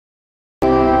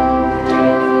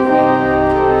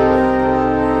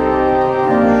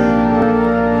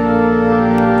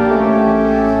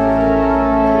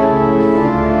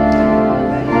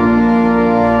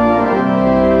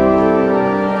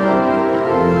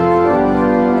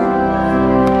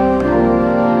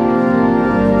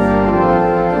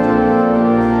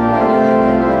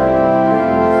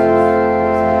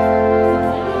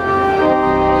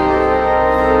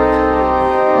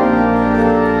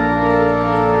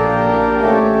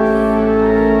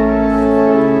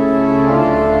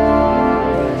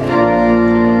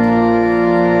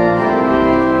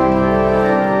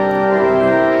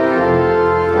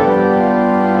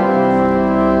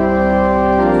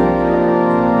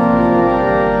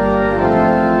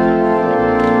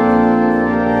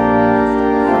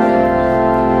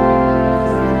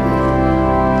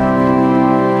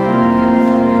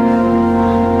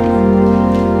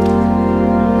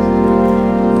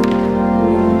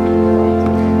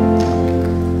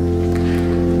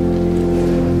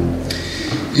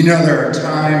You know, there are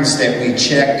times that we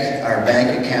check our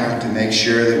bank account to make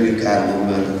sure that we've got a little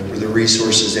bit of the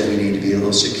resources that we need to be a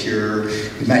little secure.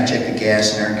 We might check the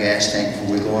gas in our gas tank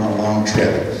before we go on a long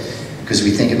trip because we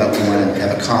think about we want to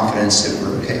have a confidence that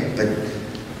we're okay.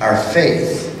 But our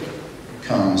faith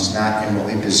comes not in what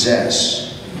we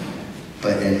possess,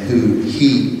 but in who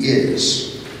He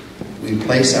is. We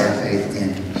place our faith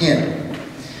in Him.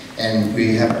 And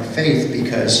we have our faith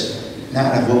because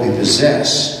not of what we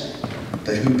possess,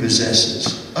 but who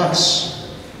possesses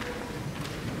us.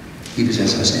 He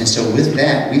possesses us. And so with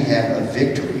that, we have a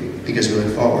victory because we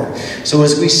look forward. So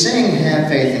as we sing, have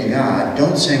faith in God,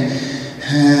 don't sing,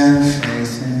 have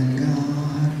faith in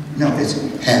God. No, it's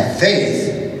have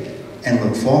faith and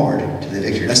look forward to the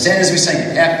victory. Now stand as we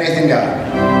sing, have faith in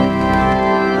God.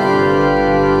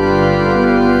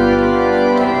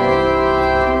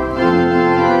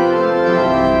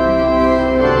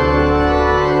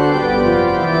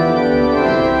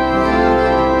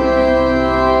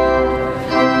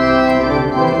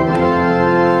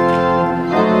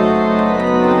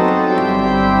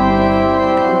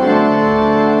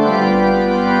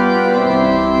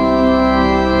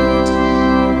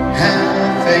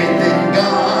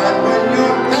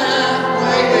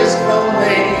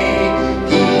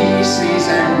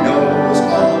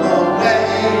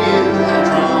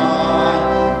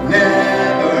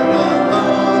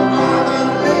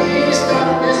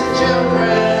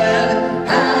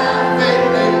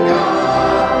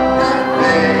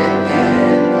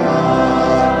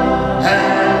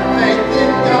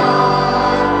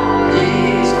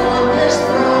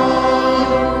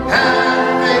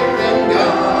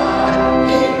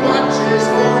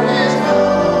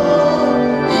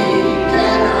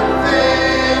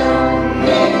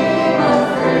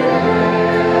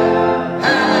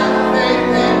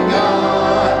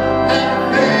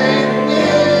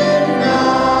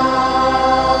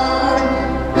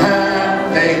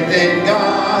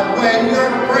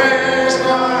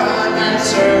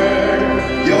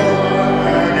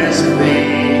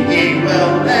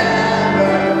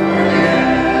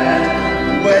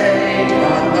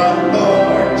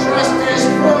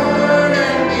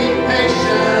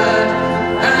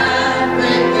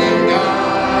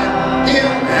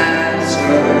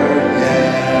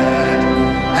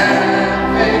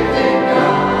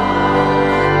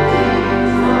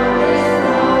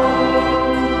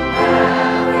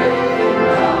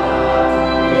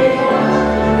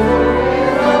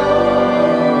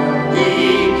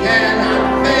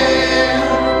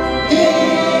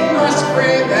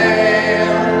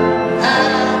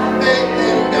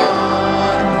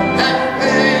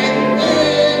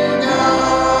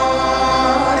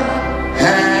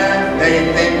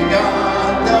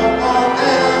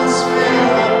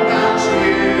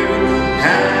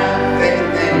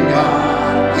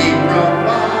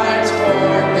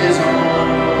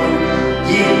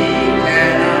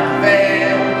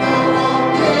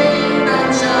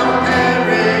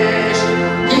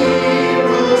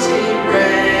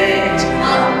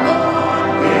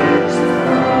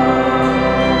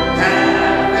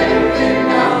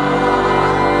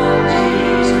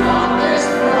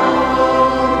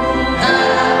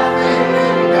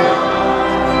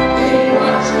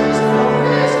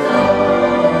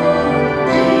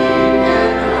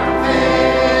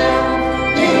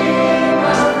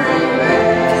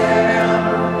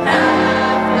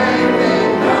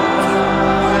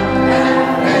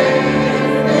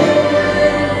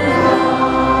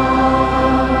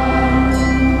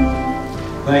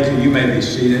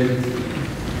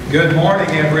 Good morning,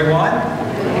 everyone.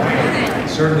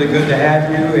 It's certainly good to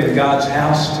have you in God's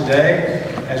house today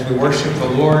as we worship the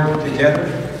Lord together.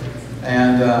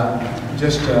 And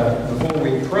just before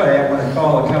we pray, I want to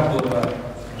call a couple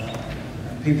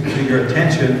of people to your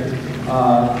attention.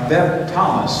 Bev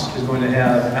Thomas is going to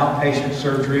have outpatient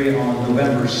surgery on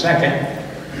November 2nd.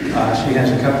 She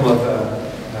has a couple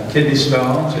of kidney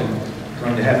stones and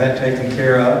going to have that taken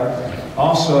care of.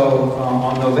 Also,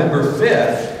 on November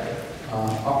 5th,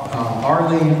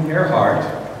 Arlene Earhart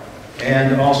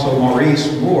and also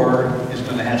Maurice Moore is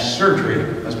going to have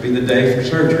surgery. Must be the day for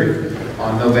surgery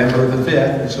on November the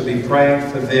 5th. And so be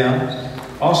praying for them.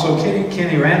 Also,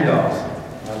 Kenny Randolph,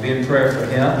 be in prayer for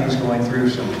him. He's going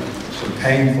through some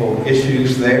painful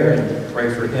issues there, and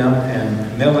pray for him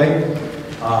and Millie.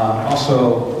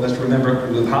 Also, let's remember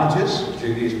Lou Hodges.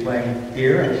 Judy's playing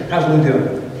here. How's Lou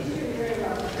doing?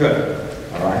 Good.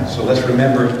 All right, so let's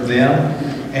remember them.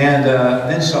 And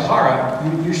then Sahara,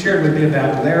 you shared with me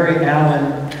about Larry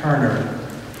Allen Turner.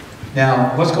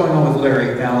 Now, what's going on with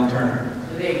Larry Allen Turner?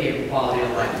 They gave quality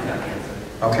of life to that cancer.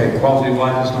 Okay, quality of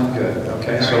life is not good.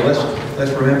 Okay, so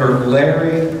let's remember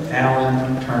Larry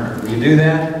Allen Turner. Will you do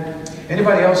that?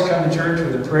 Anybody else come to church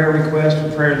with a prayer request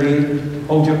or prayer need?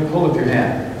 Hold up your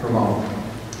hand for a moment.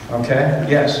 Okay,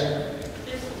 yes?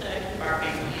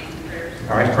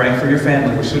 All right, praying for your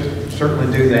family. We'll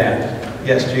certainly do that.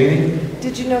 Yes, Jeannie?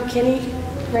 Did you know Kenny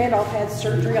Randolph had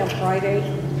surgery on Friday?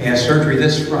 He has surgery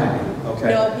this Friday. Okay.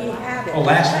 No, he had it. Oh,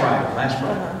 last Friday.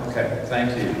 Okay,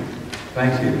 thank you.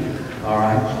 Thank you. All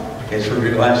right. He had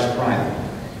surgery last Friday.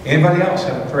 Anybody else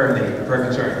have a prayer need, a prayer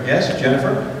concern? Yes,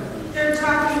 Jennifer? They're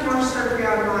talking more surgery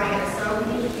on Maya, so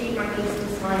we need to keep my niece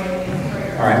this morning in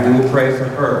prayer. All right, we will pray for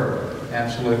her.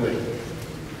 Absolutely.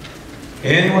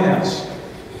 Anyone else?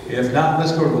 If not,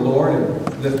 let's go to the Lord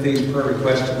and lift these prayer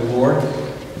requests to the Lord.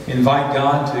 Invite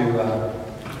God to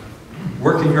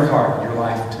work in your heart, in your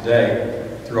life today,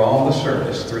 through all the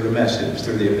service, through the message,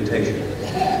 through the invitation.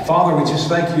 Father, we just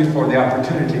thank you for the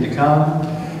opportunity to come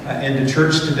into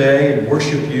church today and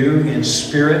worship you in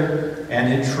spirit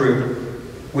and in truth.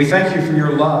 We thank you for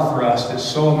your love for us that's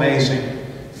so amazing,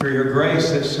 for your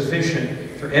grace that's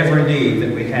sufficient for every need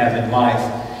that we have in life.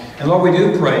 And Lord, we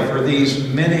do pray for these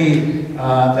many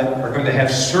that are going to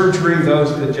have surgery,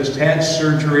 those that just had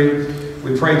surgery.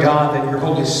 We pray, God, that your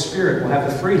Holy Spirit will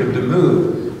have the freedom to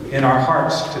move in our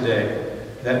hearts today.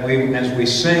 That we, as we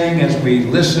sing, as we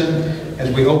listen, as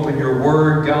we open your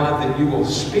word, God, that you will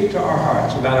speak to our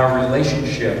hearts about our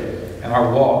relationship and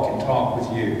our walk and talk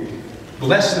with you.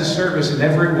 Bless this service in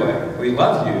every way. We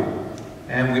love you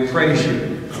and we praise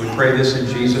you. We pray this in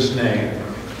Jesus' name.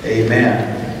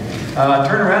 Amen.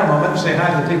 Turn around a moment and say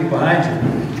hi to the people behind you.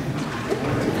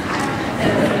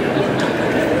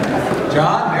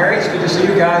 John, Mary, it's good to see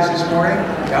you guys this morning.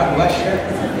 God bless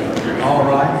you. All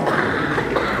right.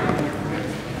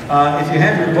 If you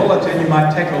have your bulletin, you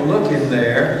might take a look in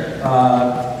there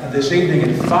this evening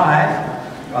at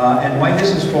 5. And Wayne,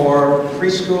 this is for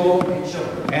preschool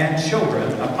and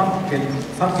children, a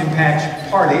pumpkin patch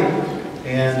party.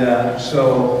 And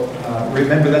so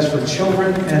remember, that's for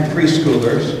children and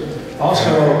preschoolers.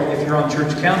 Also, if you're on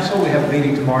church council, we have a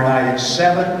meeting tomorrow night at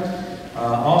 7.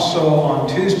 Also on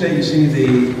Tuesday, you see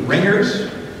the ringers.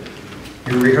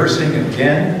 You're rehearsing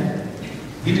again.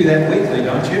 You do that weekly,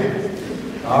 don't you?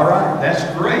 All right, that's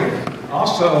great.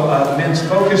 Also, the men's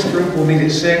focus group will meet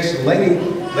at 6. The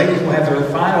ladies will have their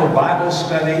final Bible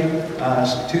study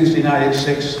Tuesday night at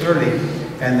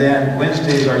 6:30. And then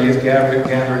Wednesdays, our youth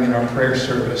gathering in our prayer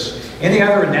service. Any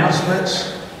other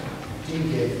announcements? Team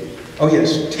Kid. Oh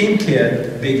yes, Team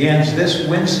Kid begins this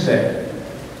Wednesday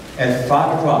at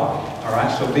 5 o'clock. All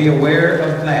right, so be aware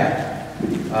of that.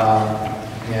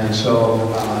 And so,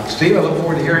 Steve, I look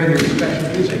forward to hearing your special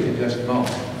music in just a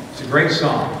moment. It's a great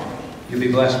song. You'll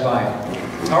be blessed by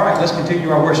it. All right, let's continue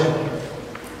our worship.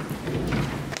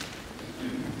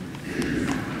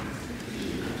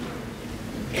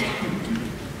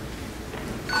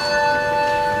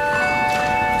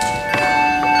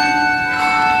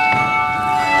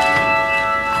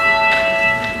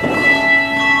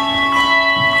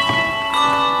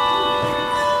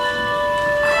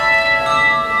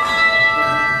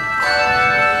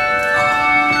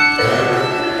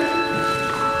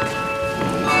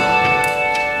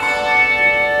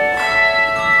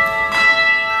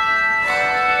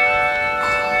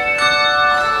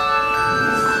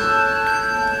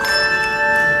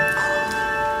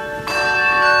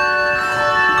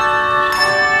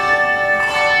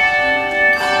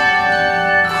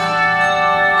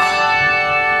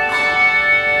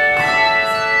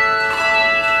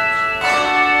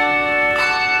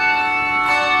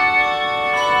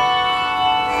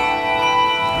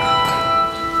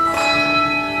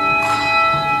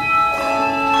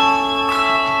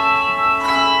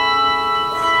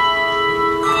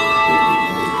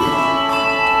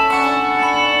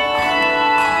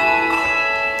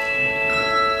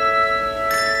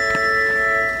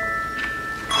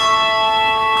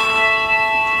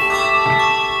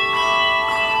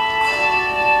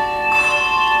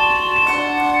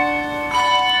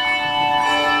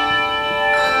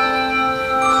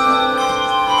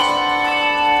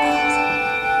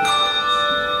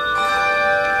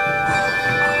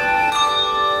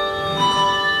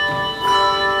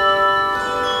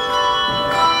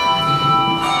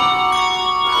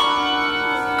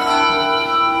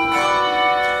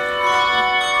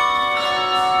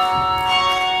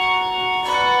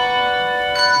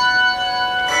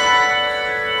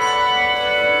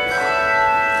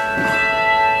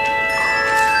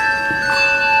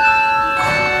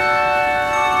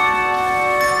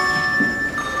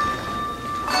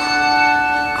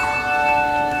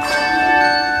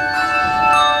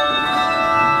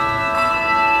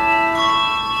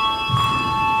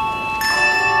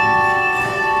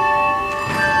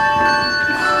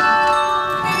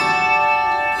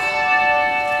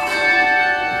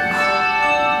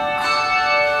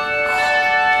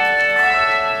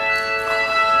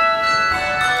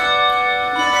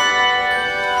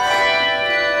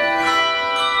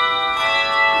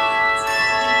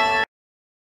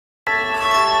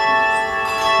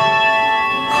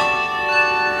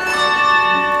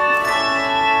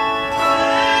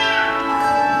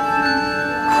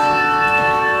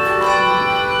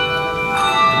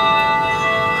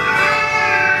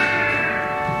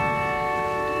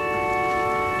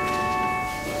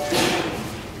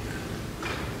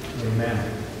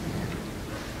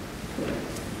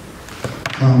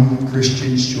 Come,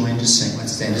 Christians, join to sing.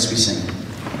 Let's stand as we sing.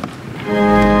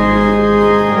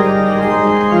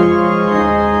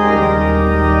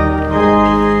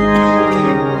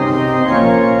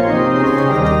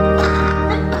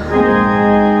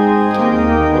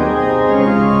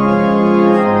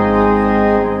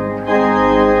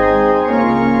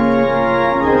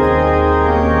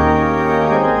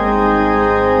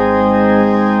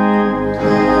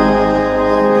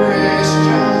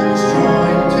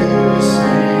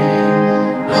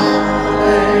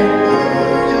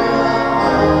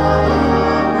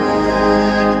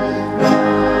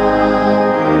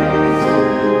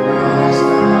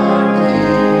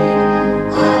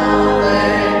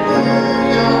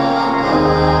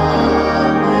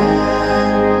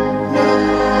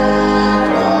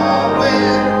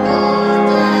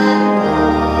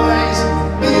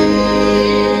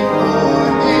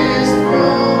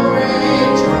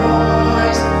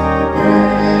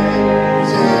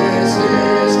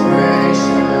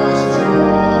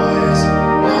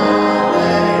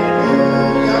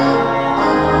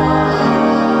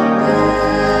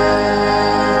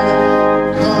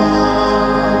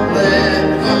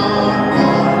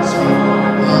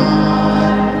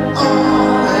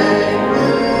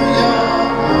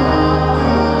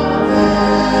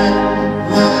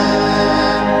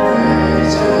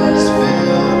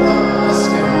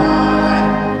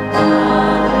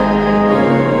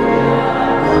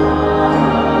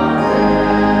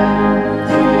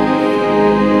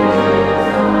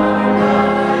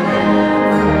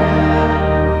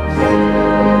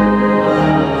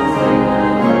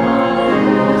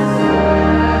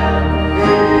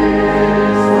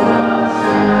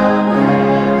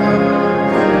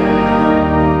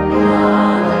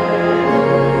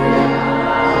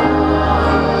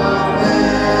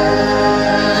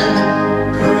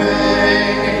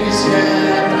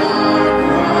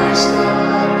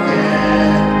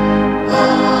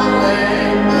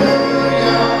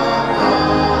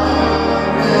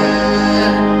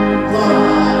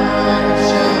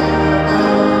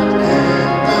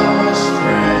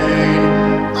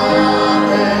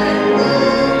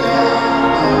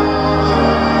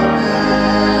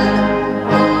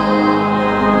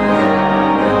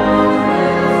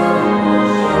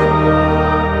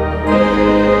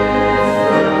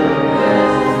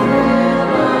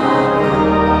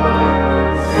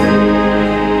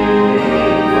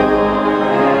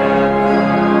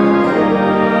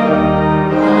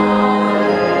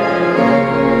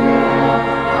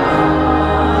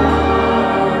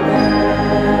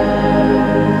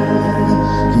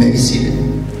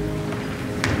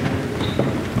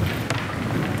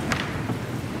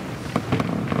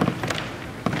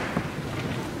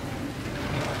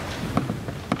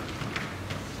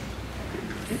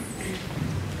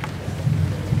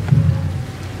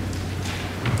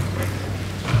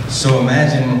 So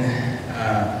imagine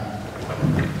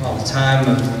all the time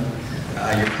of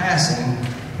your passing,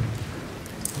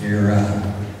 you're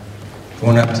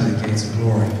going up to the gates of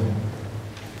glory,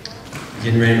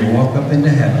 getting ready to walk up into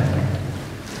heaven.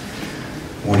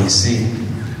 What do you see?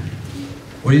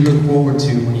 What do you look forward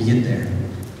to when you get there?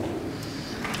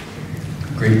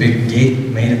 A great big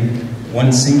gate made of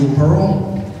one single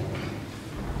pearl,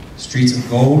 streets of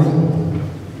gold,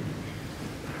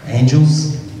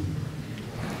 angels,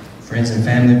 friends and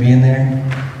family being there.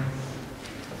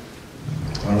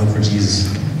 I want to look for Jesus.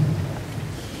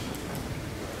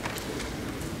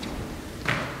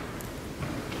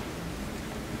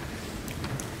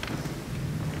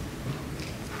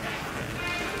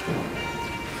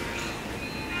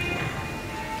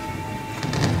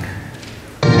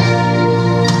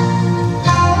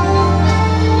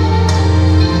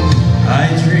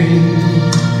 I dream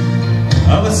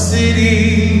of a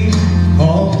city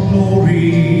called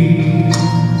glory,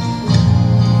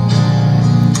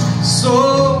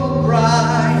 so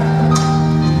bright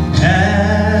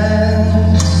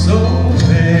and so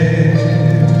fair.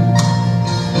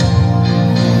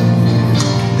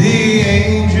 The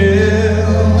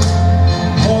angels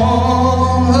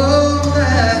all of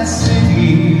that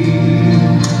city,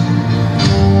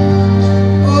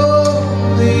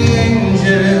 oh, the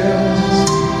angels,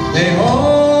 they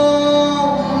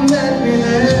all met me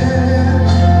there.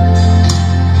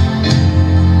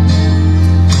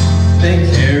 They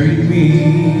carried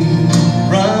me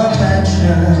from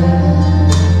mansion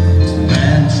to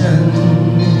mansion,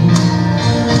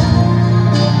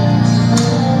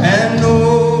 and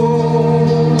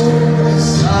oh,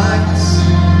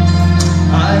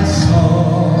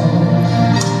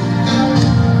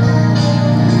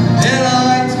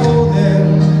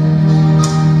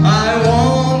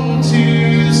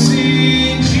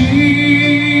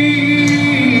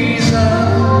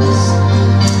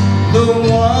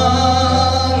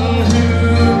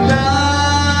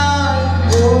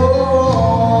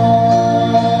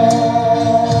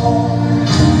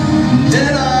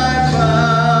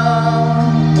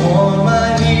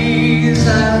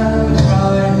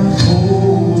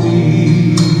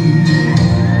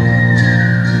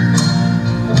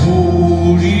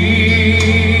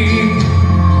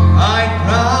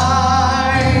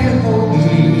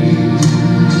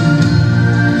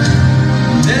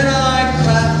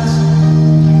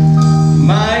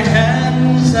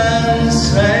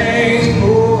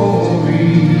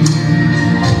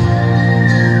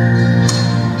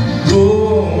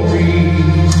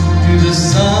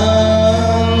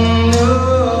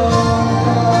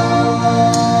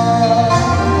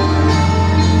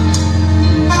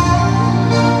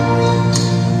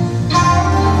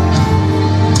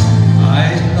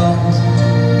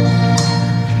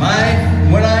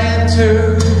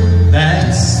 enter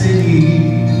that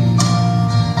city,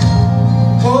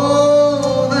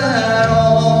 oh, that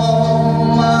all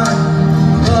my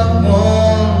loved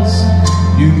ones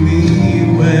knew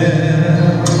me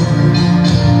well.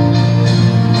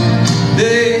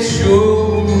 They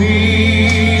showed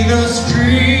me the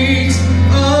streets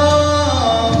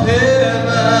of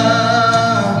heaven,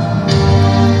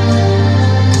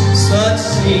 such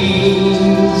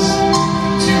scenes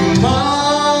too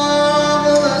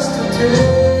marvelous to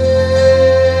tell.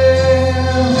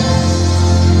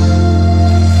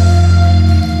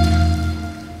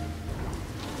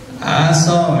 I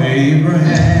saw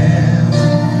Abraham,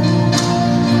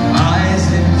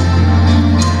 Isaac,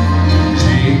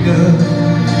 Jacob,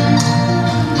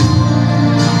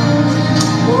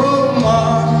 oh,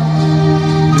 Mark,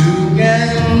 Luke,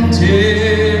 and Timothy.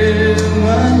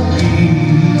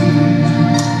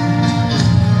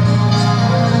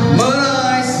 But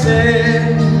I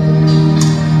said,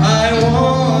 I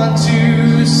want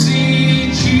to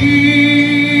see Jesus.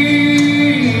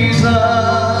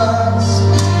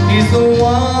 He's the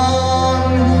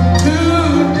one who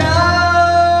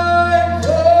died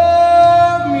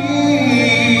for me.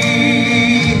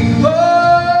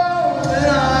 Oh, then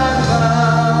I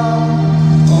bow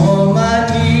on my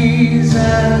knees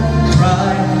and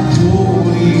cry,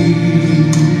 holy,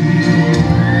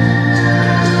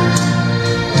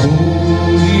 holy.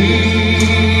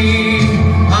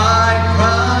 I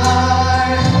cry,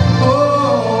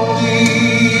 holy.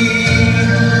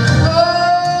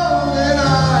 Oh, then I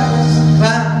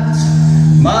clap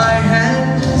my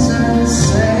hands and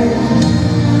say,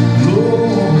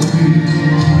 glory,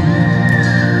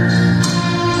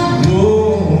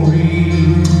 glory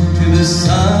to the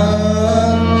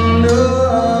Son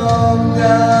of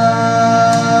God.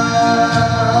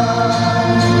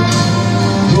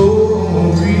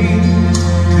 Glory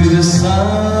to the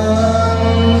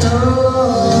Son of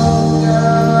God.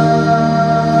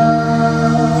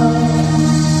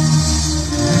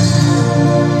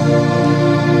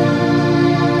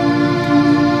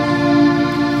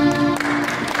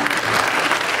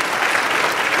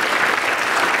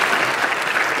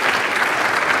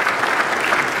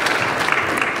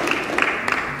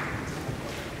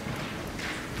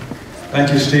 Thank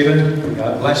you, Stephen.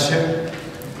 God bless you.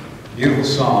 Beautiful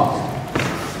song.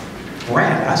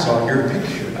 Grant, I saw your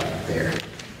picture up there.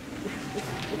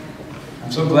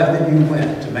 I'm so glad that you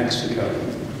went to Mexico.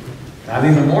 I'm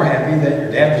even more happy that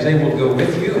your dad was able to go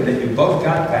with you and that you both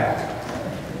got back.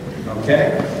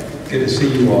 Okay? Good to see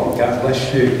you all. God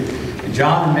bless you. And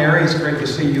John and Mary, it's great to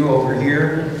see you over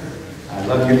here. I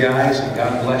love you guys, and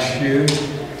God bless you.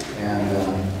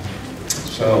 And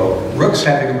so, Rook's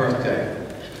having a birthday.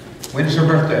 When is her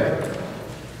birthday?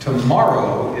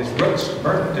 Tomorrow is Rook's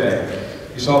birthday.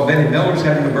 You saw Betty Miller's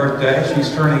having a birthday. She's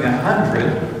turning 100.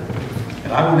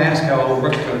 And I wouldn't ask how old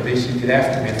Rook's going to be. She'd get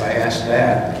after me if I asked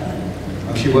that.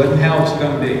 Oh, she wouldn't? How old's she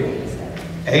going to be?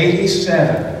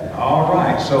 87. All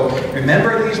right. So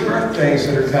remember these birthdays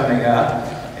that are coming up.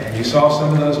 And you saw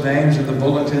some of those names in the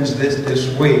bulletins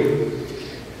this week.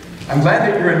 I'm glad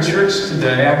that you're in church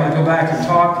today. I want to go back and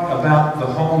talk about the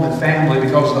home and family,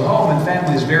 because the home and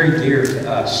family is very dear to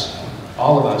us.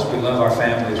 All of us, we love our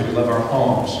families, we love our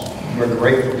homes. We're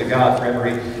grateful to God for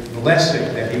every blessing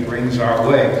that He brings our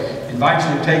way. I invite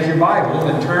you to take your Bible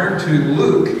and turn to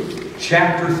Luke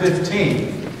chapter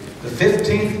 15, the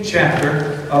 15th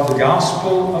chapter of the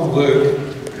Gospel of Luke.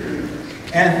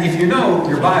 And if you know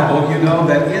your Bible, you know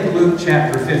that in Luke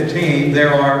chapter 15,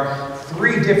 there are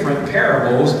 3 different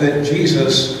parables that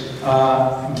Jesus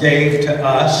gave to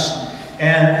us.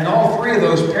 And all 3 of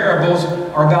those parables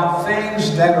are about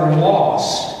things that are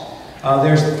lost.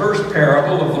 There's the first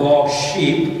parable of the lost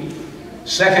sheep.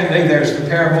 Secondly, there's the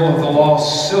parable of the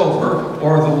lost silver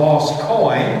or the lost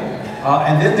coin.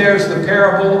 And then there's the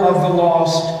parable of the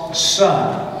lost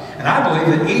son. And I believe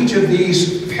that each of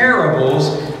these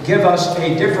parables give us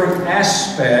a different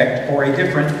aspect or a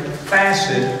different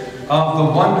facet of the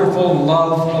wonderful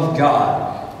love of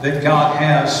God that God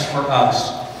has for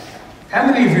us. How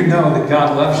many of you know that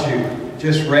God loves you?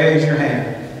 Just raise your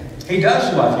hand. He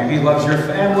does love you. He loves your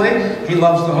family. He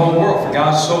loves the whole world. For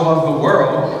God so loved the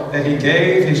world that He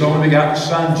gave His only begotten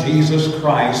Son, Jesus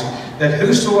Christ, that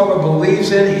whosoever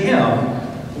believes in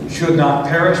Him should not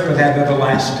perish but have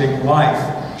everlasting life.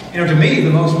 You know, to me,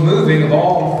 the most moving of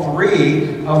all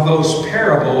 3 of those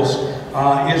parables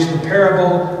is the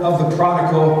parable of the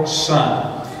prodigal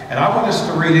son. And I want us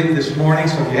to read it this morning,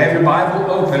 so if you have your Bible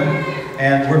open,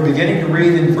 and we're beginning to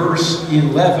read in verse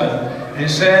 11, and it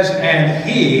says, and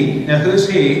he, now who's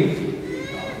he?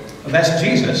 Well, that's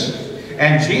Jesus.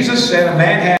 And Jesus said, a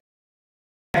man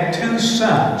had 2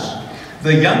 sons.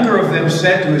 The younger of them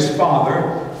said to his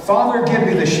father, Father, give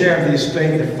me the share of the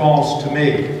estate that falls to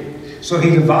me. So he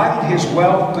divided his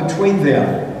wealth between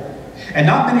them. And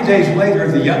not many days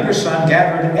later, the younger son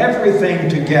gathered everything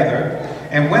together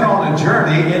and went on a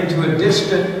journey into a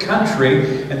distant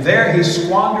country, and there he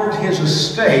squandered his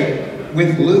estate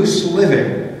with loose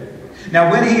living.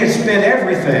 Now when he had spent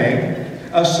everything,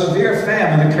 a severe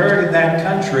famine occurred in that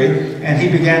country, and he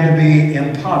began to be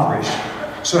impoverished.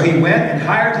 So he went and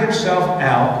hired himself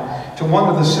out to one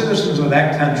of the citizens of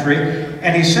that country,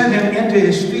 and he sent him into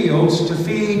his fields to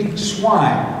feed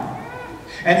swine.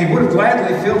 And he would have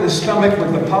gladly filled his stomach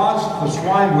with the pods the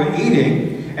swine were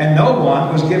eating, and no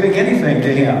one was giving anything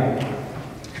to him.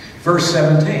 Verse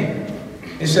 17.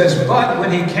 It says, but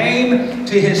when he came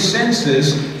to his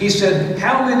senses, he said,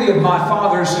 how many of my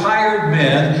father's hired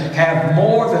men have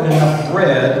more than enough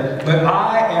bread, but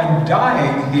I am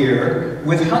dying here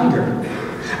with hunger?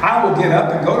 I will get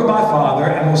up and go to my father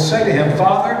and will say to him,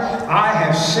 Father, I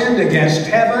have sinned against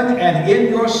heaven and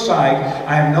in your sight.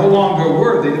 I am no longer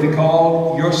worthy to be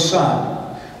called your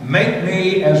son. Make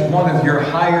me as one of your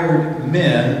hired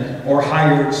men or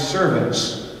hired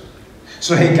servants.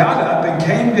 So he got up and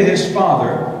came to his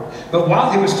father. But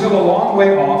while he was still a long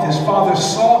way off, his father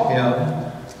saw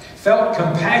him, felt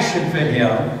compassion for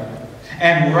him,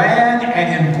 and ran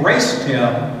and embraced him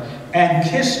and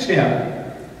kissed him.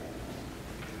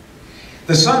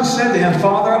 The son said to him,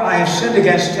 Father, I have sinned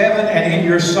against heaven and in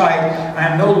your sight. I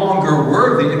am no longer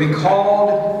worthy to be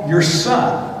called your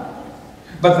son.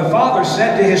 But the father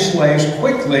said to his slaves,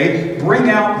 quickly bring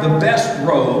out the best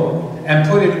robe and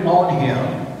put it on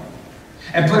him.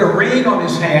 And put a ring on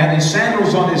his hand and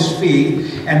sandals on his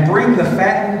feet, and bring the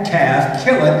fattened calf,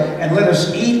 kill it, and let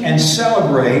us eat and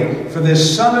celebrate. For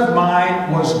this son of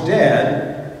mine was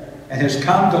dead and has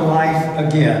come to life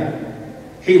again.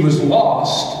 He was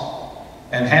lost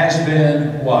and has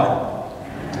been what?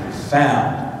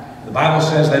 Found. The Bible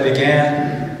says they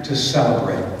began to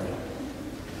celebrate.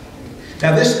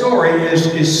 Now this story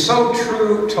is so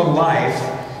true to life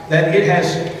that it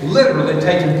has literally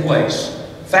taken place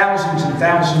thousands and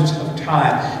thousands of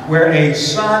times, where a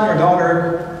son or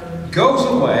daughter goes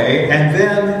away and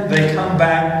then they come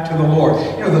back to the Lord.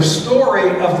 You know, the story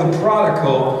of the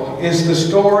prodigal is the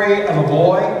story of a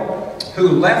boy who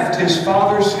left his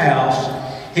father's house.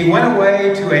 He went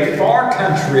away to a far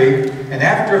country, and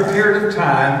after a period of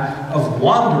time of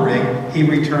wandering, he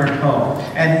returned home.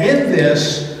 And in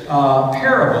this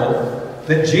parable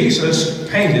that Jesus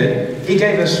painted, he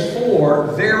gave us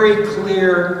 4 very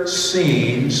clear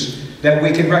scenes that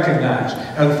we can recognize.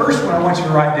 Now, the first one I want you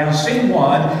to write down, scene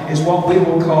 1, is what we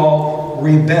will call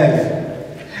rebellion.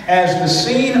 As the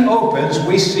scene opens,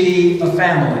 we see a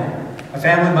family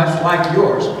much like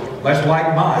yours, much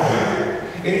like mine.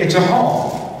 It's a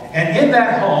home. And in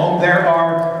that home, there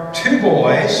are 2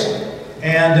 boys,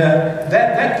 and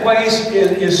that place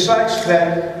is such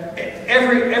that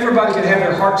everybody can have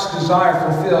their heart's desire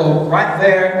fulfilled right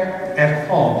there at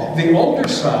home. The older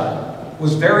son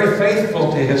was very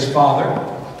faithful to his father.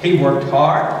 He worked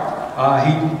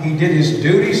hard. He did his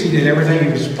duties. He did everything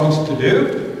he was supposed to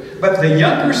do. But the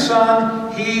younger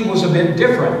son, he was a bit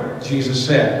different, Jesus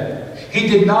said. He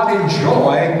did not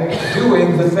enjoy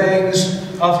doing the things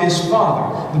of his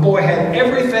father. The boy had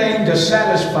everything to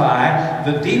satisfy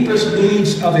the deepest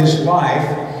needs of his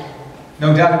life.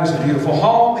 No doubt it was a beautiful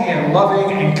home. He had a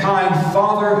loving and kind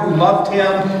father who loved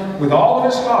him with all of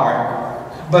his heart.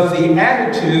 But the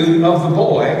attitude of the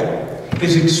boy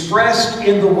is expressed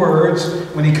in the words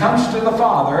when he comes to the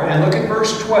father. And look at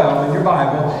verse 12 in your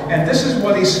Bible. And this is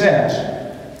what he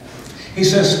says. He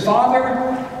says,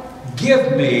 Father,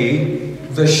 give me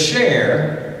the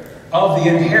share of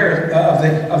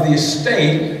the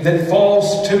estate that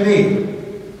falls to me.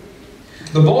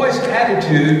 The boy's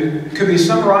attitude could be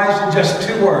summarized in just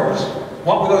 2 words.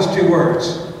 What were those 2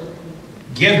 words?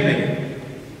 Give me.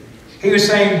 He was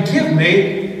saying, give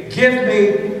me, give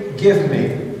me, give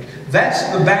me. That's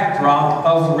the backdrop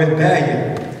of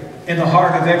rebellion in the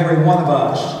heart of every one of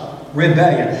us.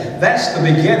 Rebellion. That's the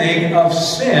beginning of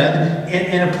sin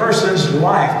in a person's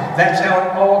life. That's how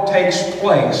it all takes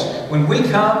place. When we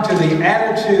come to the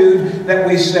attitude that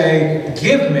we say,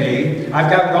 give me, I've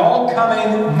got it all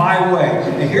coming my way.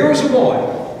 And here was a boy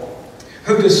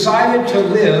who decided to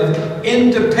live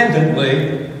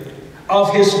independently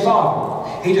of his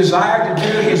father. He desired to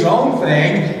do his own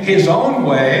thing, his own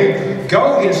way,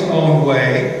 go his own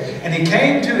way. And he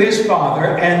came to his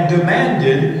father and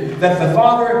demanded that the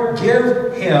father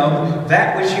give him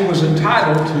that which he was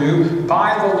entitled to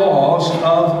by the laws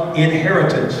of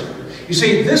inheritance. You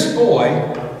see, this boy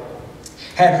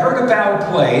had heard about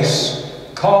a place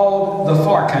called the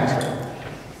far country.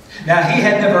 Now, he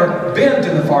had never been to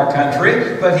the far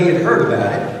country, but he had heard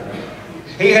about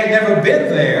it. He had never been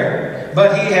there,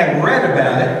 but he had read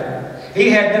about it. He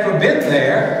had never been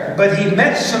there, but he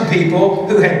met some people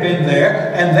who had been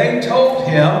there, and they told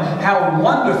him how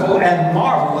wonderful and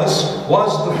marvelous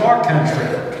was the far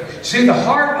country. See, the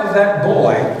heart of that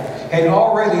boy had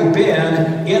already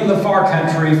been in the far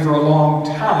country for a long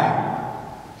time.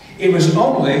 It was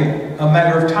only a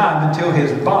matter of time until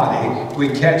his body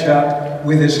would catch up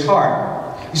with his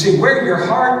heart. You see, where your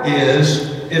heart is,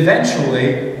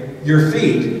 eventually your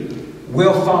feet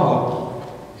will follow.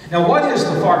 Now, what is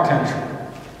the far country?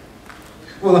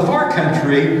 Well, the far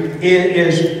country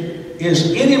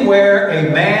is anywhere a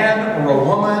man or a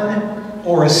woman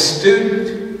or a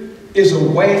student is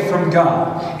away from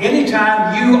God.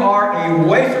 Anytime you are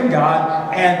away from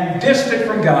God and distant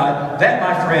from God, that,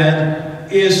 my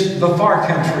friend, is the far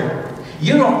country.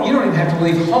 You don't even have to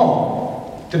leave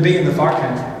home to be in the far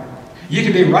country. You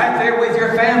can be right there with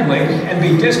your family and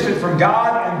be distant from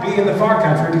God and be in the far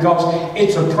country, because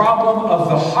it's a problem of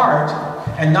the heart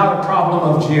and not a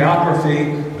problem of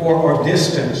geography or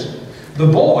distance. The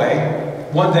boy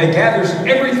one day gathers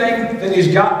everything that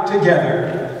he's got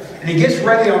together, and he gets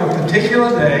ready on a particular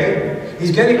day.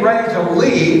 He's getting ready to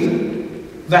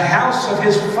leave the house of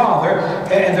his father,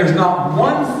 and there's not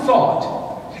one thought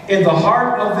in the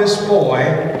heart of this boy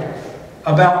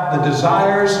about the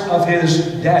desires of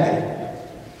his daddy,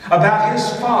 about his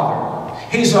father.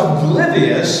 He's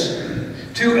oblivious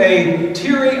to a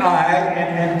teary-eyed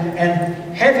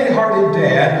and heavy-hearted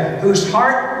dad whose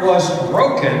heart was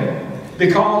broken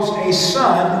because a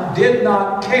son did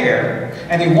not care,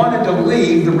 and he wanted to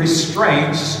leave the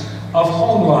restraints of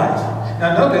home life.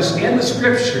 Now notice, in the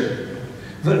Scripture,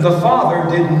 the father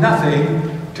did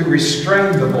nothing to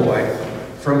restrain the boy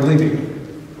from leaving.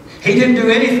 He didn't do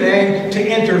anything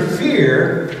to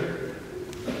interfere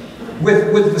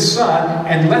with the son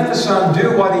and let the son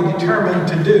do what he determined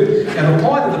to do. And the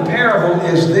point of the parable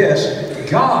is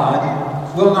this: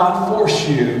 God will not force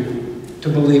you to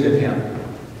believe in Him.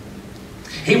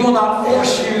 He will not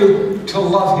force you to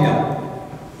love Him.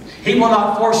 He will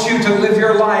not force you to live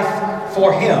your life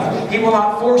for Him. He will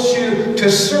not force you to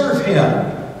serve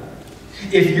Him.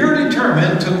 If you're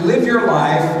determined to live your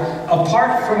life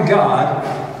apart from God,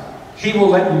 He will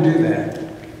let you do that.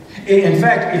 In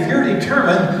fact, if you're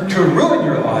determined to ruin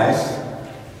your life,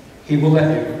 He will let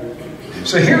you.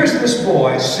 So here is this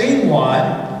boy, scene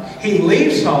one. He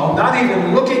leaves home, not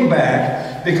even looking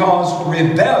back, because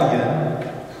rebellion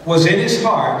was in his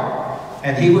heart,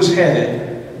 and he was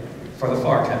headed for the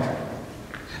far country.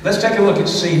 Let's take a look at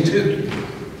scene two.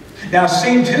 Now,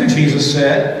 scene two, Jesus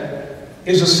said,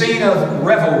 is a scene of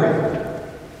revelry.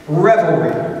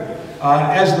 Revelry.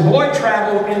 As the boy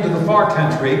traveled into the far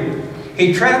country,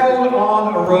 he traveled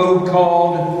on a road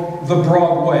called the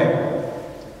Broadway.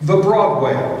 The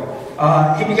Broadway.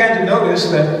 He began to notice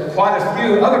that quite a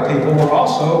few other people were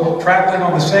also traveling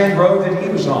on the same road that he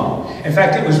was on. In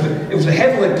fact, it was a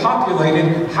heavily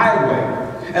populated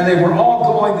highway, and they were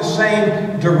all going the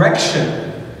same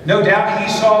direction. No doubt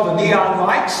he saw the neon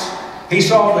lights, he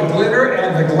saw the glitter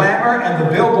and the glamour and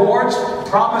the billboards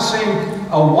promising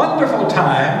a wonderful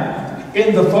time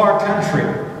in the far country.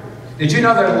 Did you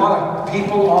know there are a lot of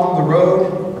people on the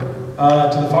road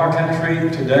to the far country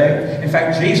today? In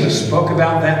fact, Jesus spoke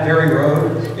about that very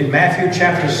road in Matthew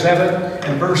chapter 7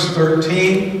 and verse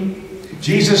 13.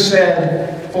 Jesus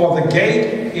said, "For the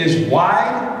gate is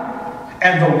wide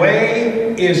and the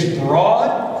way is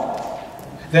broad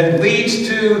that leads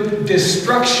to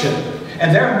destruction,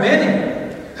 and there are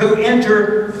many who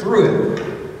enter through it."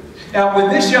 Now, when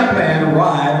this young man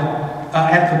arrived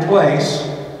at the place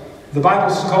the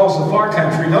Bible calls the far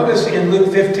country, notice in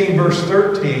Luke 15 verse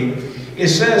 13, it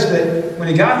says that when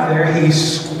he got there, he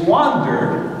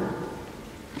squandered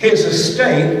his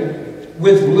estate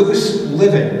with loose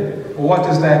living. Well, what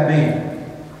does that mean?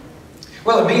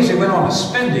 Well, it means he went on a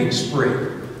spending spree.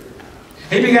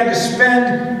 He began to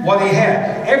spend what he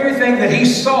had. Everything that he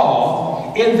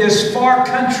saw in this far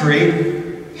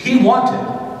country, he wanted.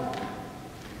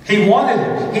 He wanted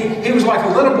it. He was like a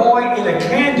little boy in a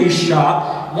candy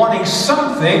shop wanting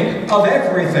something of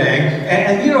everything.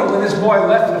 And you know, when this boy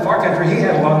left the far country, he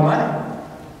had a lot of money.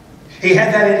 He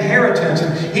had that inheritance,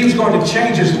 and he was going to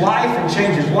change his life and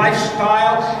change his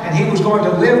lifestyle, and he was going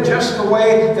to live just the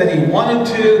way that he wanted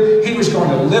to. He was going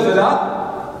to live it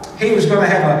up. He was going to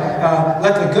have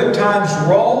let the good times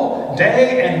roll.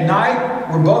 Day and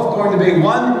night were both going to be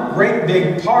one great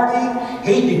big party.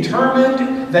 He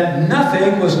determined that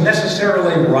nothing was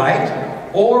necessarily right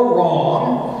or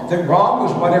wrong. That wrong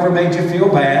was whatever made you feel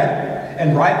bad,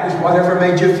 and right was whatever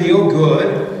made you feel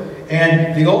good.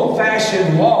 And the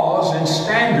old-fashioned laws and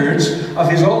standards of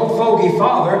his old fogey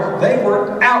father, they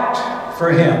were out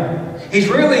for him. He's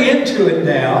really into it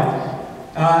now.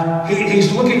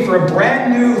 He's looking for a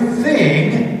brand new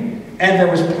thing, and there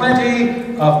was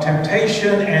plenty of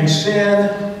temptation and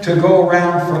sin to go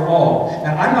around for all.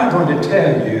 Now, I'm not going to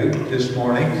tell you this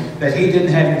morning that he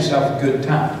didn't have himself a good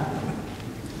time,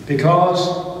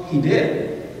 because he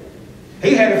did.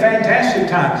 He had a fantastic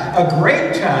time, a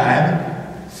great time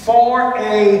for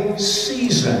a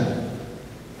season.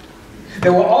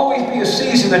 There will always be a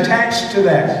season attached to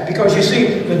that, because you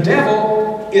see, the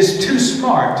devil is too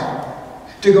smart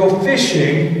to go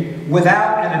fishing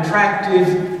without an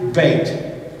attractive bait.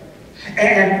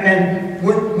 And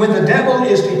when the devil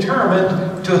is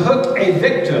determined to hook a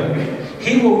victim,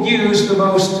 he will use the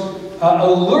most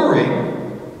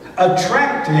alluring,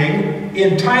 attracting,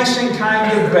 enticing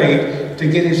kind of bait to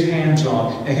get his hands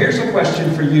on. Now here's a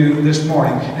question for you this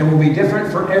morning, and it will be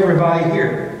different for everybody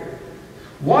here.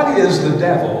 What is the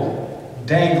devil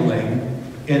dangling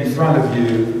in front of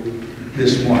you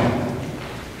this morning?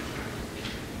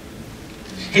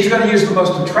 He's going to use the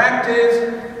most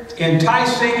attractive,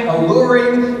 enticing,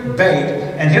 alluring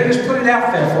bait, and he'll just put it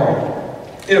out there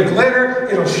for you. It'll glitter,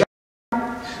 it'll shine.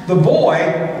 The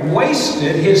boy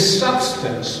wasted his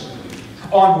substance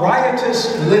on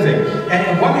riotous living.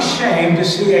 And what a shame to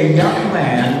see a young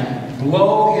man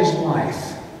blow his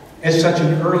life at such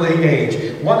an early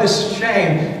age. What a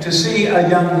shame to see a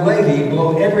young lady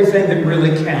blow everything that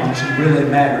really counts and really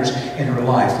matters in her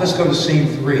life. Let's go to scene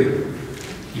 3.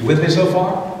 You with me so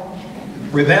far?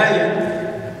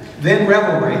 Rebellion, then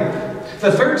revelry.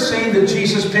 The third scene that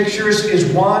Jesus pictures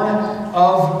is one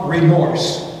of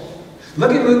remorse.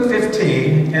 Look at Luke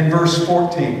 15 and verse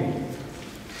 14.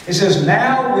 It says,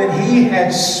 now when he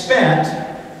had spent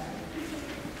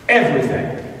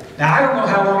everything. Now, I don't know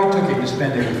how long it took him to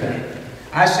spend everything.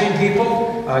 I've seen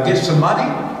people get some money,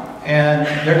 and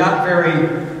they're not very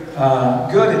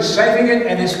good at saving it,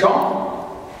 and it's gone.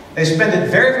 They spend it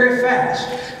very, very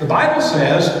fast. The Bible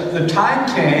says the time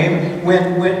came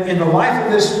when in the life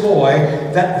of this boy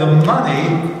that the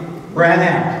money ran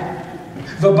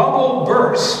out. The bubble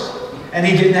burst, and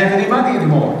he didn't have any money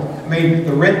anymore. I mean,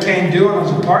 the rent came due on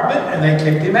his apartment, and they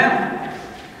kicked him out.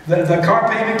 The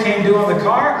car payment came due on the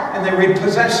car, and they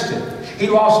repossessed it. He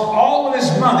lost all of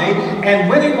his money, and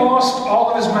when he lost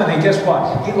all of his money, guess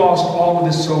what? He lost all of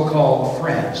his so-called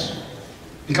friends,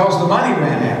 because the money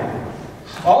ran out.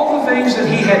 All the things that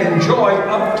he had enjoyed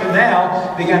up to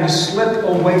now began to slip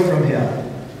away from him.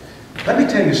 Let me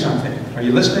tell you something. Are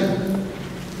you listening?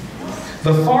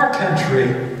 The far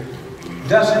country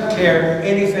doesn't care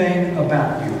anything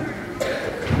about you.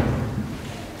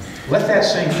 Let that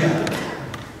sink in.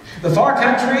 The far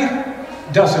country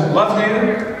doesn't love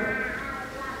you.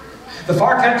 The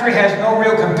far country has no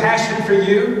real compassion for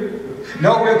you,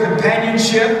 no real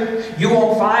companionship. You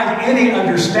won't find any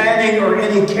understanding or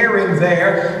any caring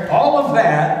there. All of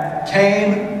that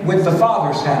came with the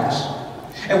Father's house.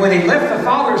 And when he left the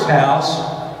Father's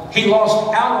house, he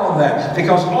lost out on that,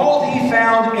 because all he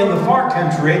found in the far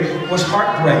country was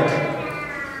heartbreak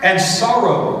and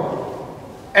sorrow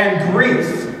and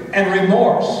grief and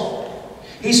remorse.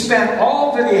 He spent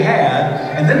all that he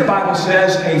had, and then the Bible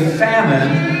says a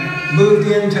famine moved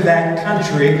into that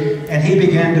country, and he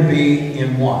began to be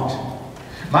in want.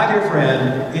 My dear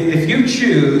friend, if you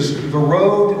choose the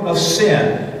road of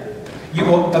sin, you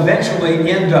will eventually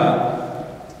end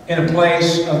up in a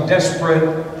place of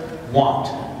desperate want.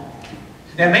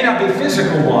 Now, it may not be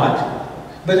physical want,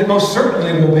 but it most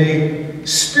certainly will be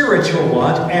spiritual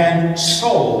want and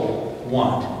soul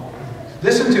want.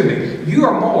 Listen to me. You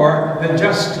are more than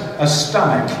just a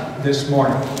stomach this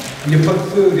morning, and you put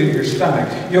food in your stomach.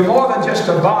 You're more than just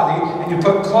a body, and you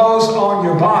put clothes on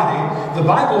your body. The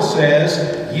Bible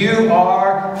says you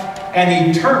are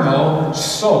an eternal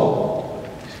soul,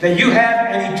 that you have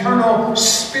an eternal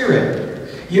spirit.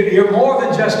 You're more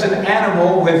than just an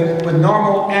animal with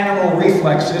normal animal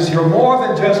reflexes. You're more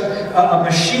than just a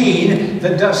machine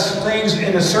that does things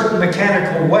in a certain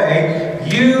mechanical way.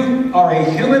 You are a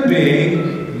human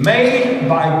being made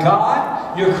by God.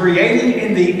 You're created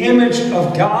in the image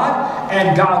of God,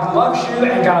 and God loves you,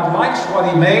 and God likes what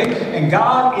He made, and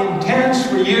God intends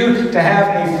for you to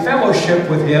have a fellowship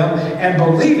with Him, and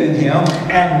believe in Him,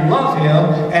 and love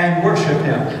Him, and worship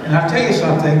Him. And I'll tell you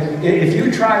something, if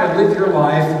you try to live your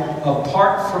life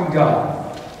apart from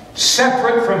God,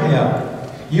 separate from Him,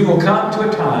 you will come to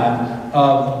a time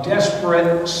of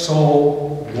desperate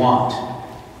soul want.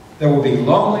 There will be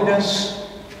loneliness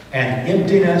and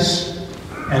emptiness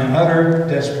and utter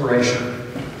desperation.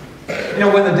 You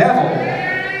know, when the devil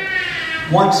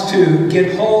wants to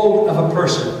get hold of a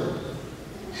person,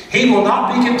 he will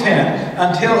not be content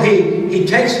until he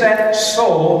takes that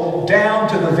soul down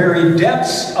to the very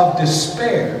depths of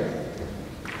despair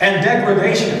and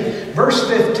degradation. Verse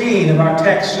 15 of our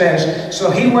text says,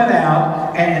 "So he went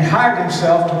out and hired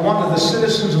himself to one of the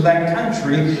citizens of that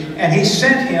country, and he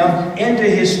sent him into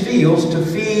his fields to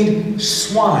feed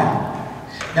swine."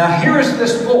 Now here is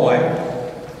this boy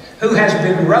who has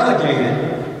been relegated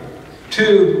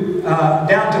to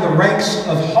down to the ranks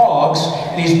of hogs,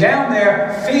 and he's down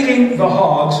there feeding the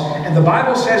hogs. And the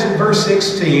Bible says in verse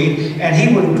 16, "And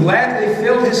he would gladly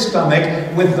fill his stomach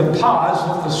with the pods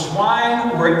that the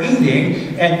swine were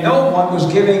eating, and no one was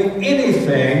giving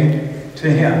anything to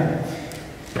him."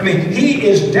 I mean, he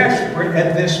is desperate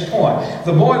at this point.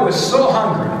 The boy was so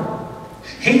hungry,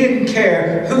 he didn't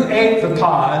care who ate the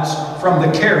pods from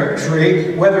the carrot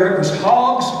tree, whether it was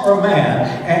hogs or man.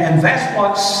 And that's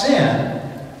what sin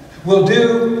will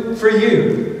do for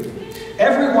you.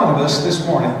 Every one of us this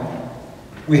morning,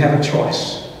 we have a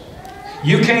choice.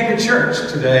 You came to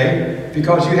church today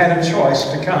because you had a choice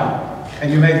to come,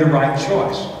 and you made the right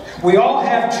choice. We all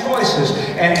have choices,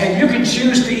 and you can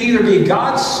choose to either be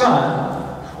God's son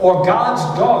or God's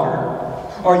daughter,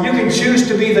 or you can choose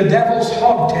to be the devil's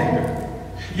hog tender.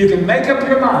 You can make up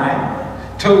your mind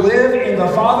to live in the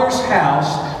Father's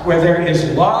house where there is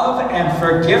love and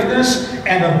forgiveness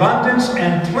and abundance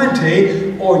and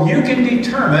plenty, or you can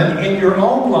determine in your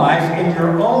own life, in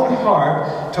your own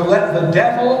heart, to let the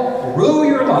devil rule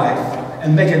your life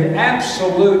and make an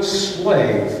absolute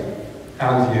slave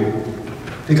out of you.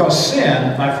 Because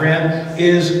sin, my friend,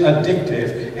 is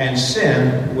addictive, and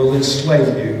sin will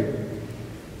enslave you.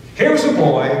 Here's a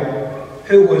boy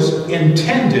who was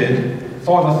intended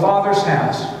for the Father's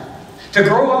house, to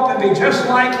grow up and be just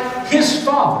like his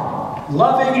father,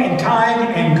 loving and kind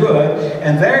and good,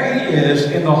 and there he is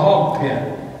in the hog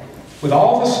pen with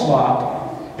all the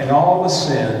slop and all the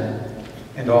sin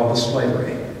and all the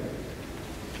slavery.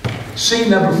 Scene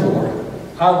number 4.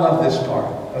 I love this part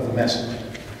of the message.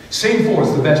 Scene 4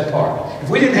 is the best part. If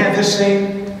we didn't have this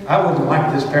scene, I wouldn't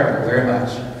like this parable very much.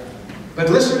 But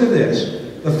listen to this.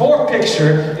 The 4th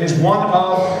picture is one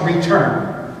of return.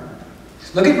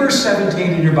 Look at verse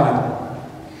 17 in your Bible.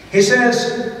 He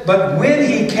says, "But when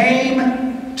he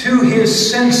came to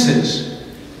his senses,"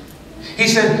 he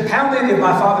said, "How many of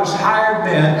my father's hired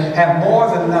men have more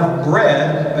than enough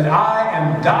bread, but I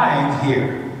am dying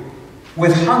here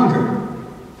with hunger?"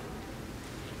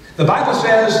 The Bible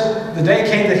says the day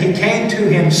came that he came to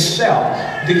himself.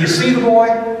 Do you see the boy?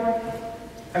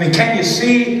 I mean, can you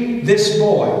see this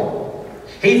boy?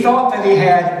 He thought that he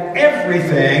had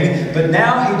everything, but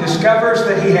now he discovers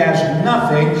that he has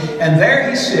nothing, and there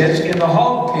he sits in the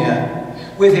hog pen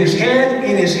with his head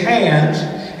in his hands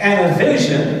and a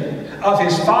vision of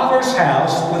his Father's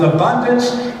house with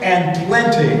abundance and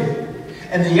plenty.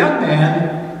 And the young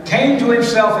man came to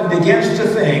himself and begins to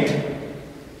think,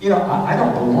 I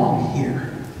don't belong here.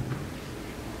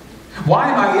 Why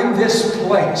am I in this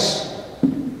place?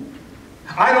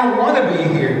 I don't want to be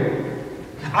here.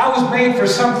 I was made for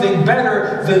something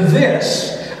better than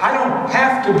this. I don't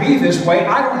have to be this way.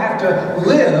 I don't have to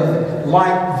live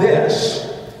like this.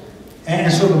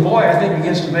 And so the boy, I think,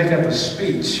 begins to make up a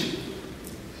speech.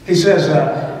 He says,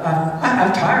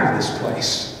 I'm tired of this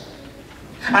place.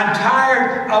 I'm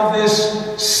tired of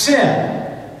this sin.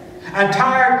 I'm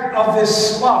tired of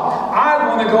this slop. I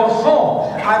want to go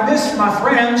home. I miss my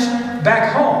friends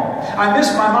back home. I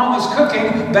miss my mama's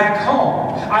cooking back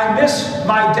home. I miss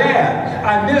my dad.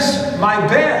 I miss my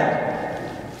bed.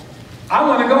 I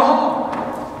want to go home.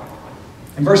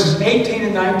 And verses 18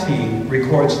 and 19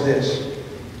 records this.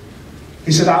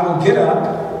 He said, I will get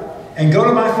up and go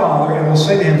to my father and will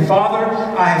say to him, Father,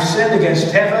 I have sinned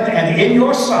against heaven and in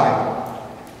your sight.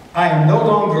 I am no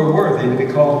longer worthy to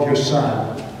be called your son.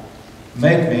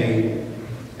 Make me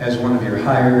as one of your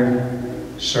hired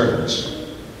servants.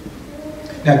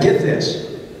 Now get this.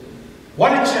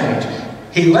 What a change.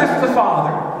 He left the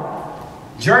father,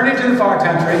 journeyed to the far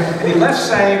country, and he left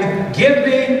saying, give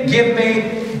me, give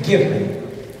me, give me.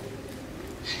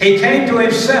 He came to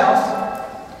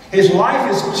himself. His life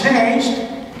has changed.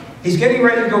 He's getting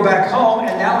ready to go back home,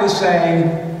 and now he's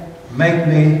saying, make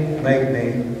me, make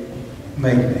me,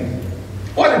 make me.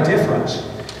 What a difference.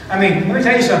 I mean, let me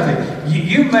tell you something.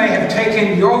 You may have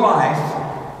taken your life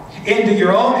into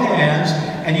your own hands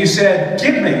and you said,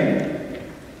 give me.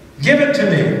 Give it to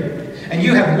me. And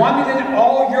you have wanted it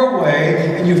all your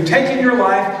way and you've taken your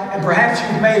life and perhaps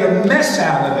you've made a mess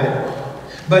out of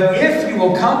it. But if you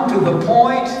will come to the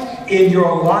point in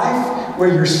your life where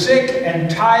you're sick and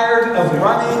tired of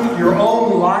running your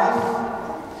own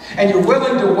life, and you're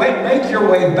willing to make your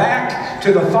way back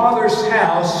to the Father's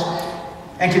house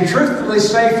and can truthfully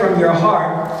say from your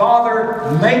heart,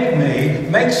 Father,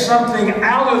 make something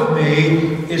out of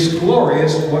me, it's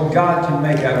glorious what God can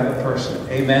make out of a person.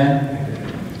 Amen?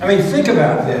 I mean, think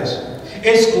about this.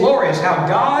 It's glorious how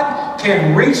God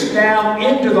can reach down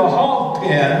into the hog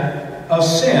pen of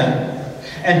sin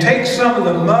and take some of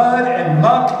the mud and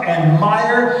muck and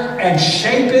mire and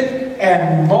shape it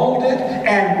and mold it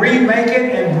and remake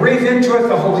it and breathe into it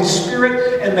the Holy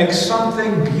Spirit and make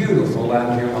something beautiful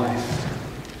out of your life.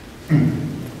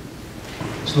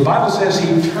 So the Bible says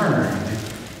he turned.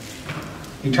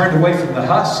 He turned away from the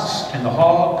husks and the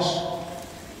hogs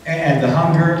and the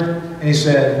hunger, and he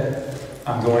said,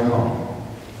 I'm going home.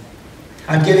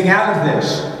 I'm getting out of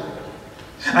this.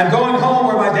 I'm going home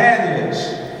where my dad is.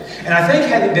 And I think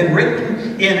had it been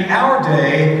written in our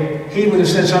day, he would have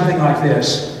said something like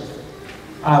this: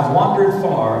 I've wandered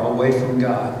far away from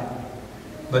God,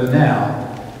 but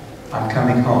now I'm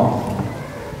coming home.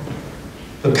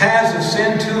 The paths of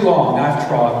sin too long I've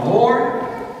trod. Lord,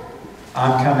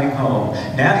 I'm coming home.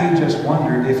 Now he just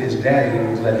wondered if his daddy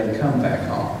would let him come back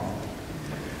home.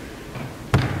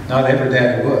 Not every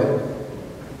daddy would.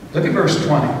 Look at verse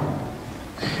 20.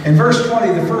 In verse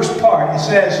 20, the first part, it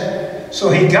says, so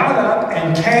he got up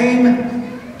and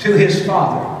came to his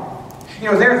father. You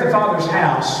know, there at the father's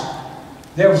house,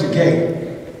 there was a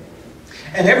gate.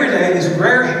 And every day, this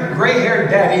gray-haired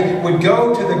daddy would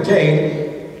go to the gate,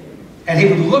 and he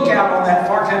would look out on that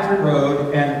far country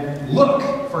road and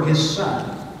look for his son.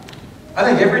 I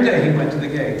think every day he went to the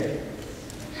gate.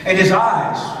 And his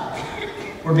eyes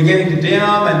were beginning to dim,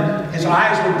 and his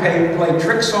eyes would play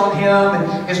tricks on him,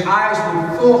 and his eyes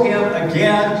would fool him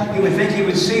again. He would think he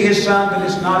would see his son, but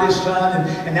it's not his son,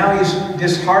 and now he's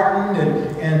disheartened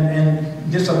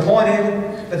and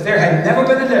disappointed. But there had never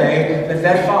been a day that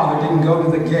that father didn't go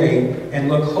to the gate and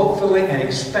look hopefully and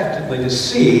expectantly to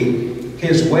see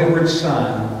his wayward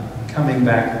son coming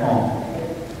back home.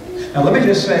 Now let me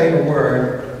just say a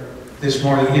word this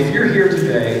morning. If you're here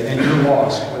today and you're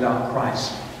lost without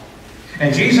Christ,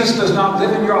 and Jesus does not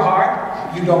live in your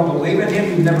heart, you don't believe in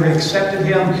him, you've never accepted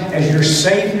him as your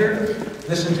Savior,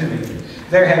 listen to me.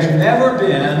 There has never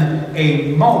been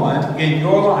a moment in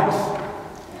your life,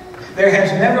 there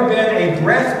has never been a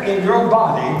breath in your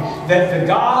body that the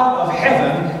God of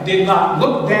heaven did not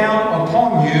look down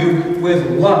upon you with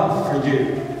love for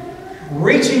you,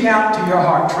 reaching out to your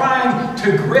heart, trying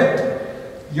to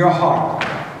grip your heart.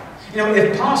 You know,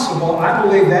 if possible, I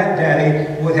believe that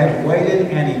daddy would have waited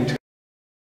an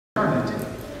eternity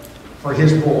for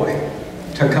his boy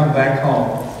to come back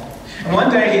home. And one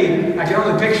day, I can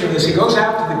only picture this, he goes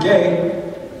out to the gate,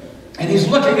 and he's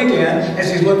looking again,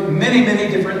 as he's looked many, many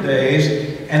different days,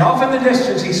 and off in the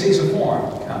distance he sees a form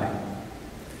coming.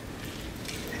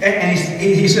 And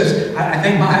he says, I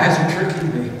think my eyes are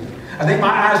tricking me. I think my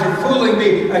eyes are fooling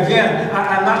me again.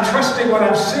 I'm not trusting what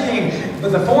I'm seeing.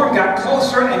 But the form got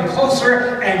closer and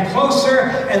closer and closer,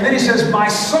 and then he says, my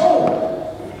soul,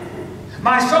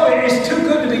 it is too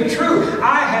good to be true.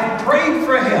 I have prayed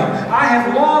for him. I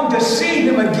have longed to see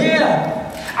him again.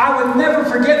 I would never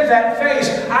forget that face.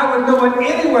 I would know it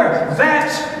anywhere.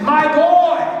 That's my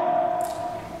boy.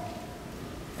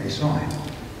 And he saw him.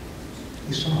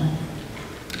 He saw him.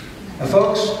 Now,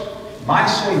 folks, my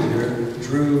Savior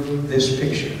drew this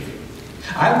picture.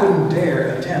 I wouldn't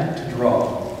dare attempt to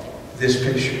draw this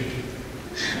picture.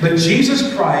 But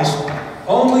Jesus Christ,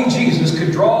 only Jesus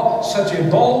could draw such a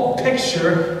bold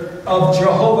picture of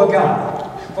Jehovah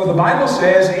God. For the Bible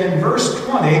says in verse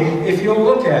 20, if you'll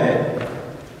look at it,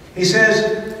 he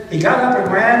says, he got up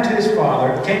and ran to his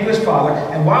father, came to his father,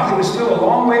 and while he was still a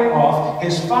long way off,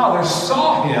 his father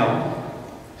saw him,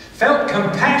 felt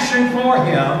compassion for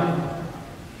him,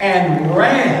 and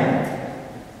ran.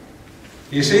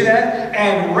 You see that?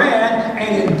 And ran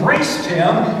and embraced him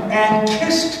and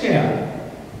kissed him.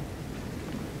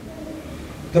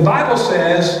 The Bible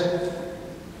says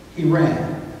he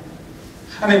ran.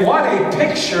 I mean, what a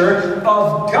picture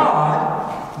of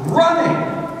God running.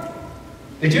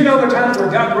 Did you know there are times where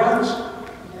God runs?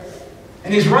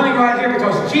 And he's running right here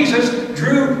because Jesus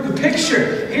drew the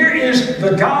picture. Here is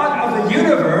the God of the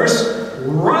universe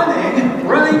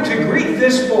running to greet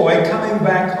this boy coming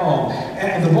back home.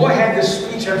 And the boy had this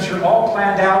speech, I'm sure, all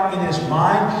planned out in his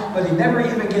mind, but he never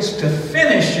even gets to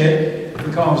finish it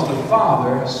because the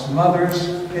father smothers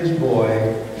his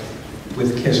boy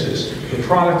with kisses. The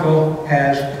prodigal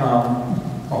has come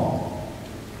home.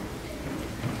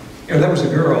 You know, there was a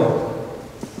girl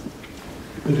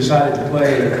who decided to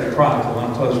play the prodigal.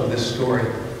 I'm close with this story.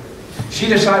 She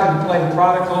decided to play the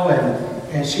prodigal,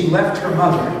 and she left her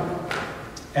mother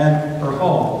and her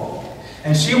home.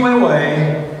 And she went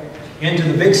away into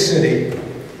the big city.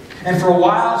 And for a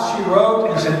while she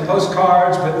wrote and sent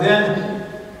postcards, but then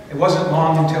it wasn't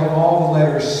long until all the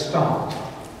letters stopped.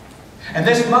 And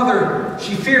this mother,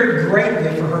 she feared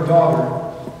greatly for her daughter.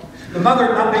 The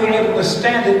mother, not being able to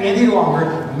stand it any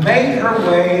longer, made her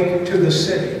way to the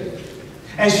city.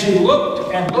 And she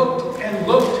looked and looked and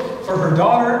looked for her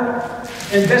daughter.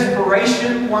 In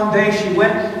desperation, one day she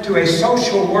went to a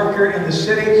social worker in the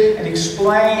city and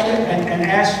explained and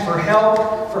asked for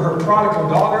help for her prodigal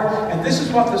daughter. And this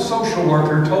is what the social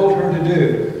worker told her to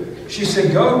do. She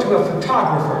said, go to a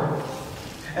photographer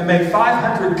and make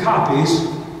 500 copies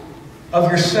of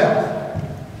yourself.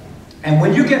 And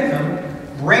when you get them,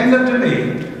 bring them to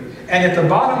me. And at the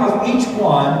bottom of each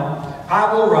one,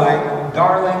 I will write,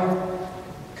 darling,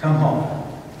 come home.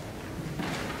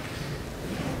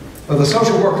 Well, the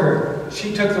social worker,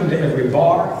 she took them to every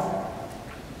bar,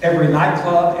 every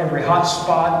nightclub, every hot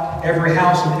spot, every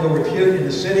house of ill repute in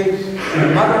the city. And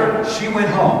the mother, she went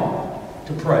home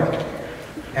to pray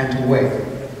and to wait.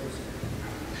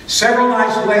 Several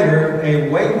nights later, a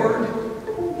wayward,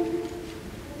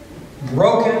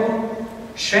 broken,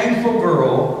 shameful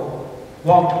girl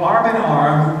walked arm in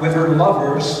arm with her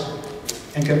lovers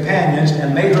and companions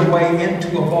and made her way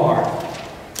into a bar.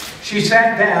 She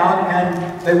sat down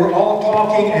and they were all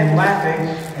talking and laughing,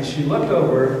 and she looked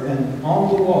over, and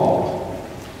on the wall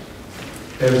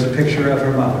there was a picture of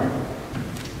her mother.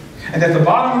 And at the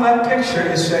bottom of that picture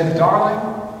it said, darling,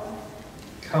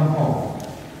 come home.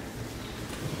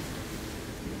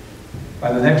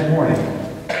 By the next morning,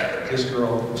 this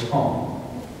girl was home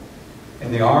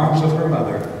in the arms of her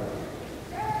mother,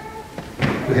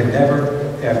 who had never,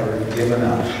 ever given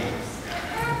up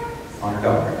on her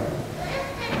daughter.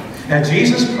 Now,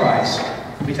 Jesus Christ,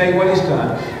 let me tell you what He's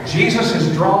done. Jesus has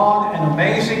drawn an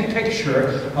amazing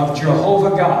picture of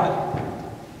Jehovah God.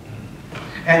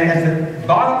 And at the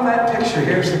bottom of that picture,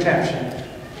 here's the caption.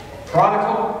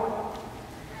 Prodigal,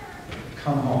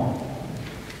 come home.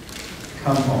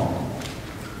 Come home.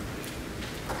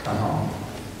 Come home.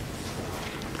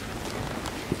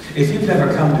 If you've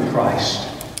never come to Christ,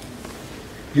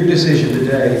 your decision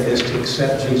today is to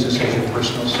accept Jesus as your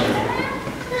personal Savior.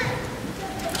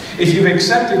 If you've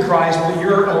accepted Christ but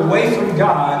you're away from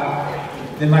God,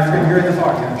 then my friend, you're in the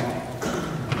far country.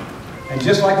 And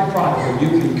just like the prodigal, you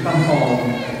can come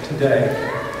home today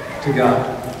to God.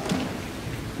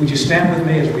 Would you stand with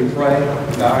me as we pray,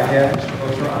 bow our heads,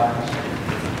 close our eyes?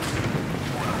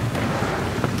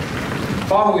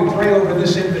 Father, we pray over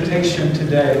this invitation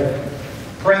today,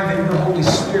 praying that your Holy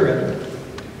Spirit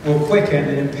will quicken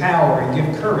and empower and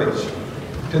give courage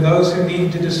to those who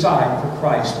need to decide for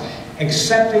Christ,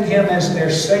 accepting Him as their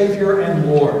Savior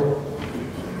and Lord.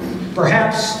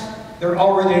 Perhaps they're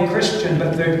already a Christian,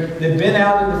 but they've been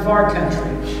out in the far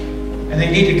country, and they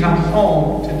need to come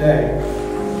home today.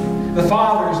 The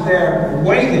Father's there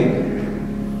waiting,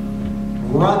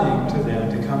 running to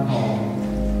them to come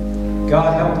home.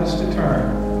 God, help us to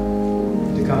turn,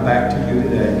 to come back to you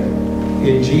today.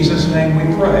 In Jesus' name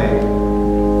we pray.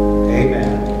 Amen.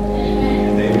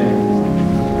 And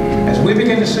amen. As we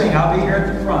begin to sing, I'll be here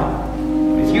at the front.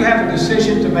 If you have a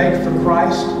decision to make for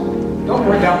Christ, don't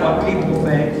worry about what people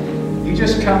think. You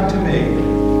just come to me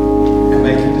and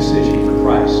make your decision for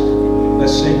Christ.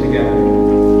 Let's sing together.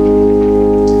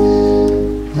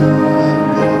 Coming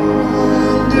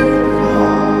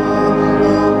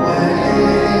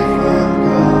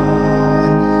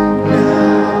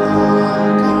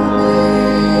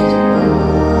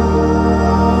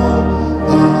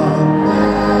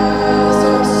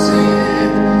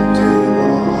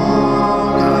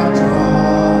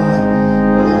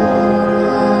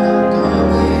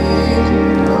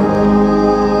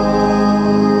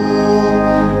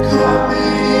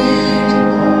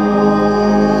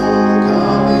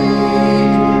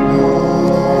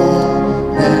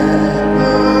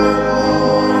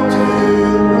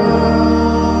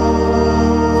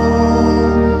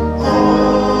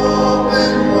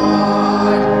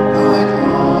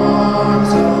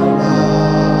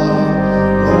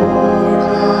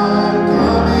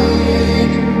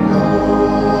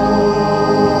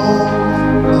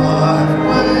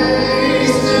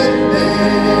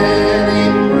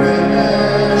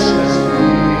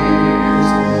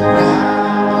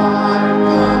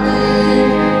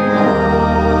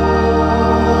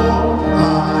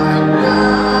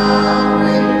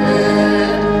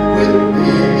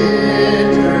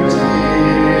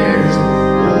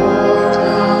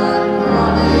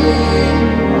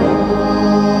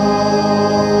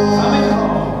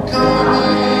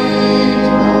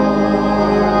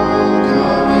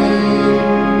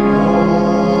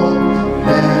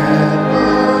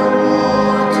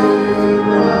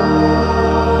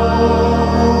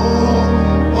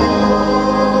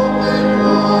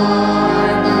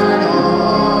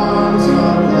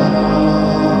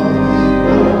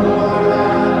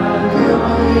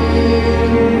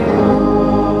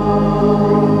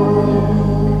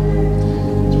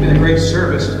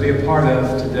be a part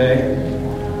of today.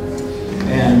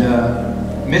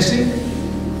 And Missy,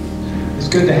 it's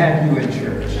good to have you in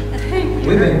church. Thank you.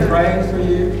 We've been praying for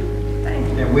you, Thank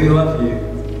you. and we love you.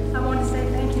 I want to say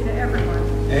thank you to everyone.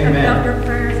 Amen. I felt your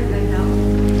prayers and they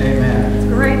helped. Amen. It's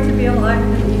great to be alive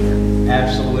in the year.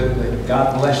 Absolutely.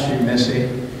 God bless you, Missy.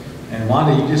 And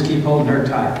Wanda, you just keep holding her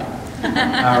tight.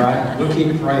 All right? We'll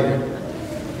keep praying.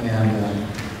 And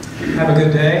have a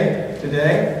good day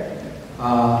today.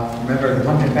 Remember the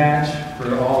pumpkin patch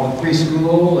for all the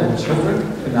preschool and children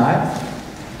tonight.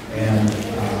 And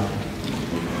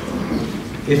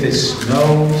if it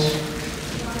snows,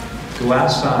 go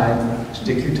outside,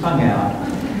 stick your tongue out,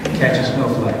 catch a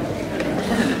snowflake.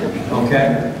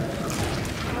 Okay?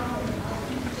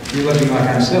 You're looking like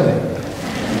I'm silly.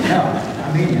 No,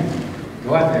 I mean it.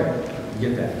 Go out there and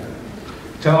get that.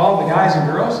 To all the guys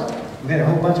and girls, we had a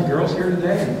whole bunch of girls here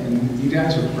today, and you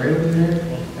guys were great over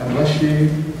there. God bless you.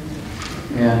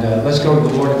 And let's go to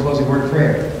the Lord in closing word of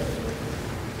prayer.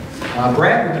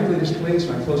 Brad, would you lead us please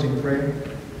in our closing prayer?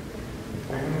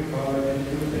 Heavenly Father, thank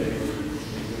you for today.